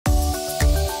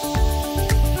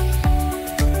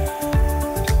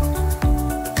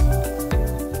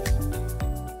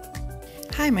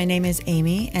Hi, my name is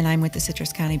Amy and I'm with the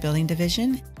Citrus County Building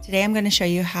Division. Today I'm going to show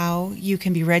you how you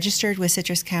can be registered with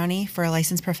Citrus County for a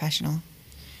licensed professional.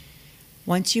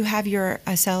 Once you have your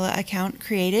Accela account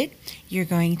created, you're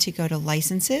going to go to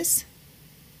Licenses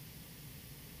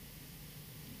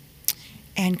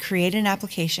and create an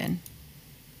application.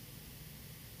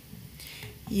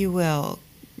 You will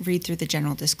read through the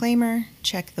general disclaimer,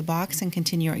 check the box, and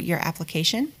continue your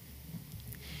application.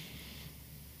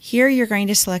 Here you're going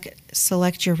to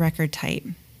select your record type.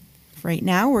 Right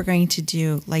now we're going to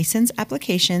do license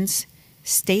applications,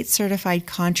 state certified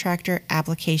contractor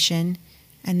application,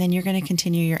 and then you're going to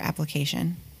continue your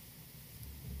application.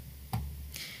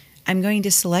 I'm going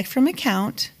to select from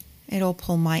account. It'll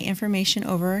pull my information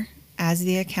over as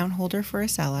the account holder for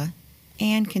Accela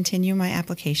and continue my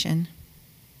application.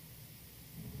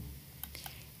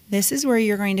 This is where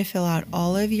you're going to fill out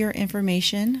all of your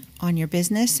information on your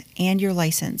business and your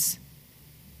license.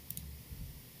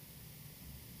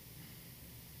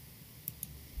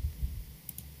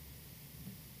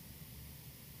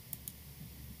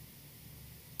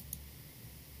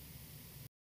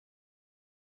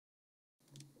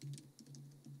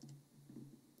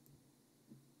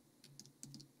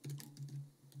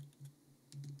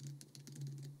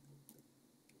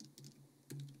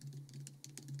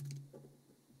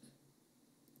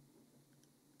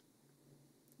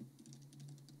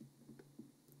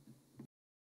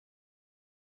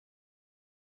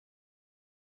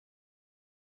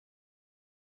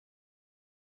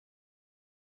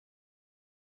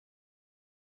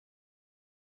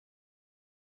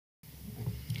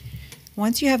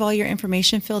 Once you have all your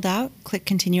information filled out, click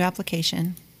Continue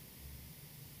Application.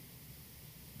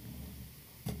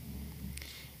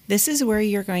 This is where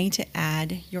you're going to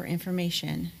add your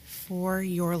information for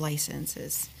your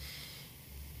licenses.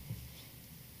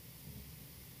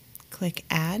 Click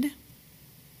Add.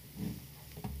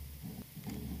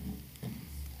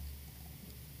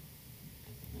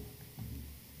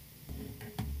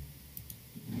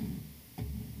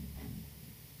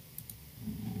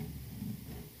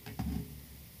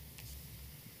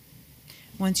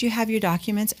 Once you have your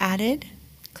documents added,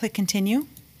 click Continue.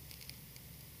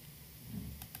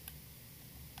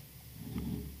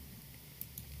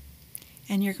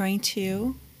 And you're going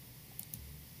to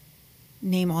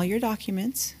name all your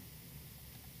documents.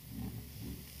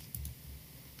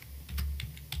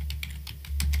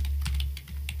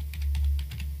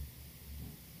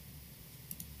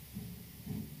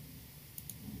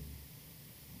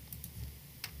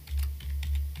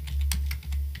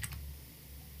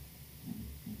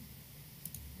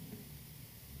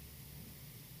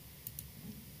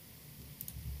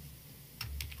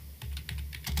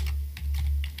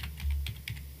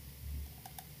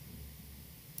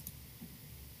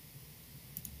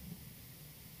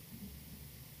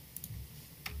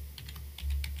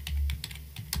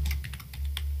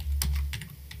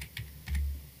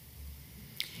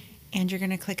 And you're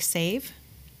going to click Save.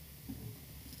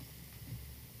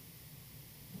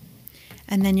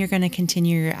 And then you're going to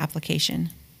continue your application.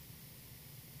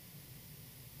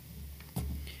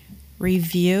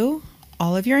 Review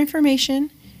all of your information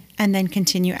and then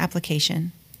continue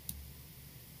application.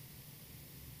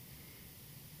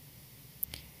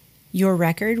 Your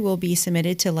record will be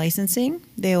submitted to licensing.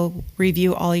 They'll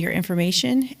review all your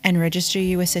information and register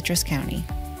you with Citrus County.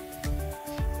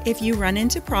 If you run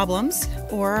into problems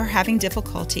or are having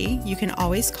difficulty, you can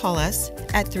always call us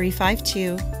at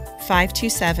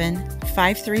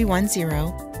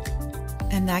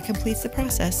 352-527-5310, and that completes the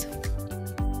process.